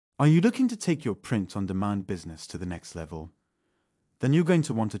Are you looking to take your print-on-demand business to the next level? Then you're going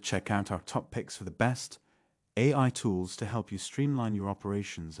to want to check out our top picks for the best AI tools to help you streamline your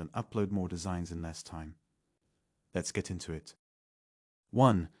operations and upload more designs in less time. Let's get into it.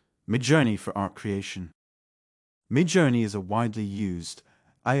 1. Midjourney for art creation. Midjourney is a widely used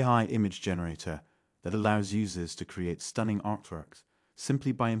AI image generator that allows users to create stunning artworks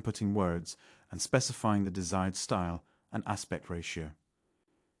simply by inputting words and specifying the desired style and aspect ratio.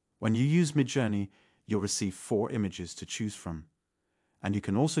 When you use Midjourney, you'll receive 4 images to choose from, and you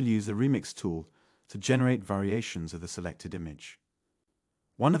can also use the Remix tool to generate variations of the selected image.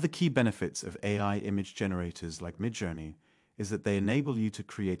 One of the key benefits of AI image generators like Midjourney is that they enable you to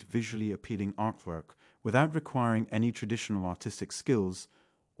create visually appealing artwork without requiring any traditional artistic skills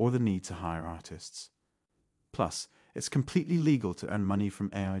or the need to hire artists. Plus, it's completely legal to earn money from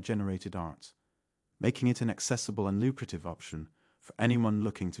AI-generated art, making it an accessible and lucrative option for anyone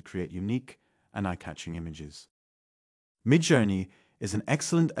looking to create unique and eye-catching images. Midjourney is an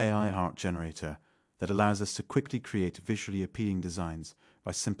excellent AI art generator that allows us to quickly create visually appealing designs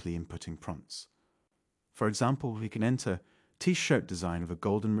by simply inputting prompts. For example, we can enter t-shirt design of a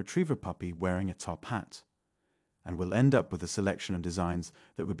golden retriever puppy wearing a top hat, and we'll end up with a selection of designs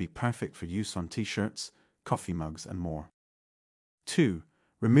that would be perfect for use on t-shirts, coffee mugs, and more. 2.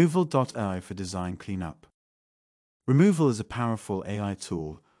 Removal.ai for design cleanup. Removal is a powerful AI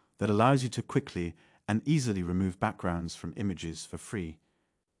tool that allows you to quickly and easily remove backgrounds from images for free.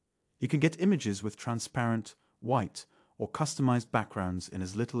 You can get images with transparent, white, or customized backgrounds in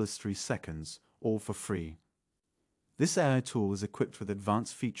as little as 3 seconds, all for free. This AI tool is equipped with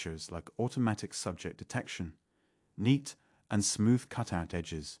advanced features like automatic subject detection, neat and smooth cutout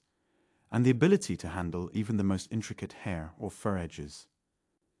edges, and the ability to handle even the most intricate hair or fur edges.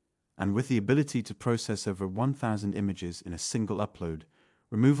 And with the ability to process over 1,000 images in a single upload,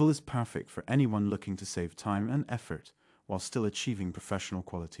 removal is perfect for anyone looking to save time and effort while still achieving professional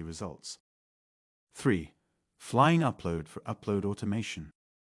quality results. 3. Flying Upload for upload automation.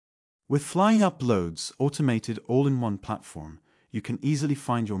 With Flying Upload's automated all-in-one platform, you can easily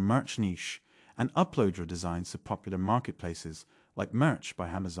find your merch niche and upload your designs to popular marketplaces like Merch by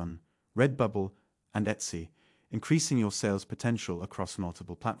Amazon, Redbubble, and Etsy, increasing your sales potential across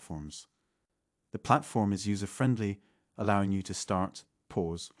multiple platforms. The platform is user-friendly, allowing you to start,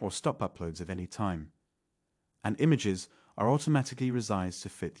 pause, or stop uploads at any time. And images are automatically resized to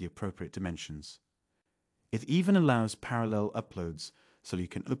fit the appropriate dimensions. It even allows parallel uploads, so you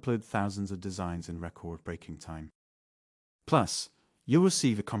can upload thousands of designs in record-breaking time. Plus, you'll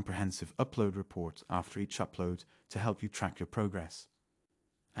receive a comprehensive upload report after each upload to help you track your progress.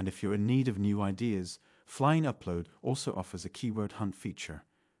 And if you're in need of new ideas, Flying Upload also offers a keyword hunt feature,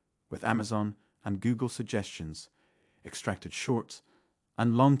 with Amazon and Google suggestions, extracted short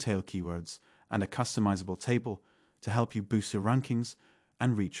and long-tail keywords, and a customizable table to help you boost your rankings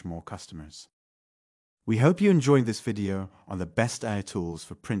and reach more customers. We hope you enjoyed this video on the best AI tools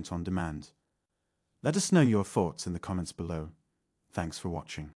for print on demand. Let us know your thoughts in the comments below. Thanks for watching.